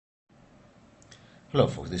Hello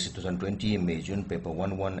folks, this is 2020 May June paper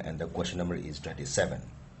 1-1 and the question number is 27.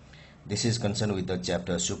 This is concerned with the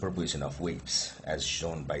chapter superposition of waves as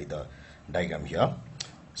shown by the diagram here.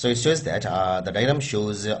 So it shows that the diagram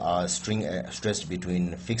shows a string stretched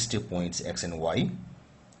between fixed points x and y.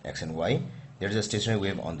 There is a stationary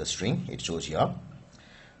wave on the string, it shows here.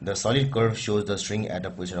 The solid curve shows the string at a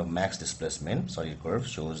position of max displacement. Solid curve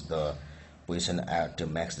shows the position at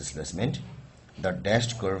max displacement. The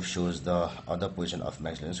dashed curve shows the other position of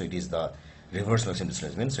max displacement, so it is the reverse maximum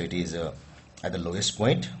displacement. So it is at the lowest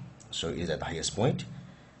point, so it is at the highest point,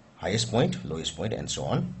 lowest point, and so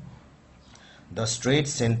on. The straight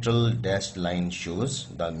central dashed line shows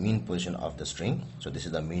the mean position of the string, so this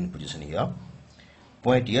is the mean position here.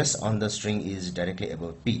 Point S on the string is directly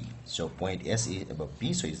above P, so point S is above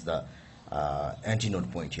P, so it's the antinode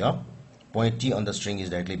point here. Point T on the string is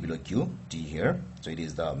directly below Q, T here, so it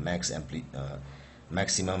is the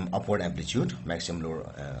maximum upward amplitude, maximum lower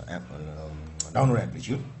downward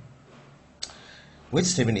amplitude. Which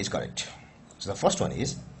statement is correct? So the first one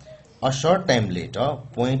is, a short time later,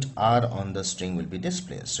 point R on the string will be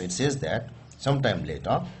displaced. So it says that sometime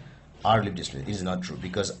later, R will be displaced. It is not true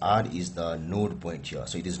because R is the node point here.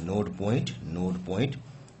 So it is node point.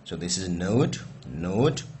 So this is node,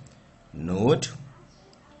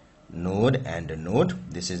 and node.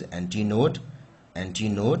 This is antinode.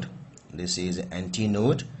 This is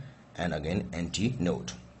antinode, and again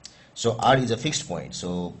antinode. So R is a fixed point,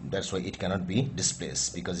 so that's why it cannot be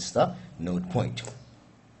displaced because it's the node point.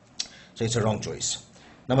 So it's a wrong choice.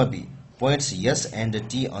 Number B, points S and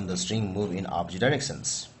T on the string move in opposite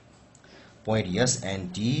directions. Point S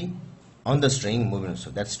and T on the string move in, so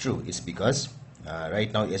that's true. It's because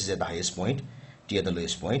right now S is at the highest point, T at the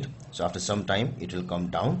lowest point. So after some time it will come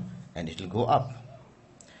down and it will go up.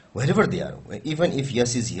 Wherever they are, even if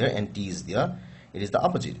S is here and T is there, it is the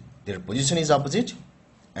opposite. Their position is opposite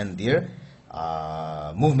and their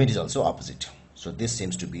movement is also opposite. So this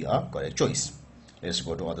seems to be a correct choice. Let's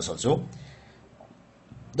go to others also.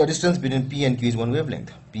 The distance between P and Q is one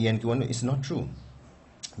wavelength. P and Q is not true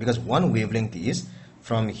because one wavelength is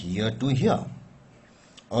from here to here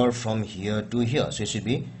or from here to here. So it should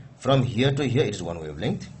be from here to here, it is one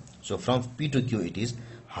wavelength. So from P to Q it is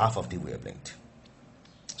half of the wavelength.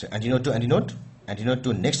 So antinode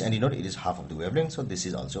to next antinode, it is half of the wavelength. So this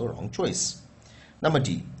is also a wrong choice. Number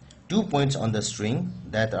D, 2 points on the string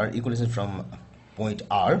that are equidistant from point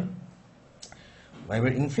R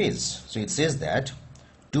vibrate in phase. So it says that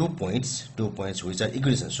two points which are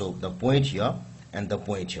equidistant. So the point here and the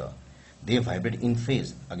point here, they vibrate in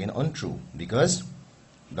phase. Again untrue because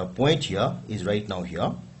the point here is right now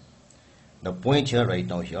here. The point here right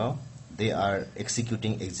now here, they are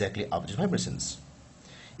executing exactly opposite vibrations.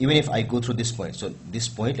 Even if I go through this point, so this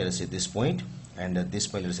point, let us say this point, and this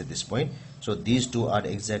point, let us say this point, so these two are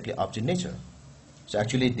exactly opposite nature. So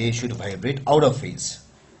actually they should vibrate out of phase,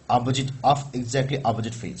 exactly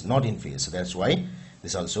opposite phase, not in phase. So that's why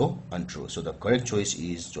this is also untrue. So the correct choice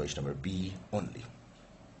is choice number B only.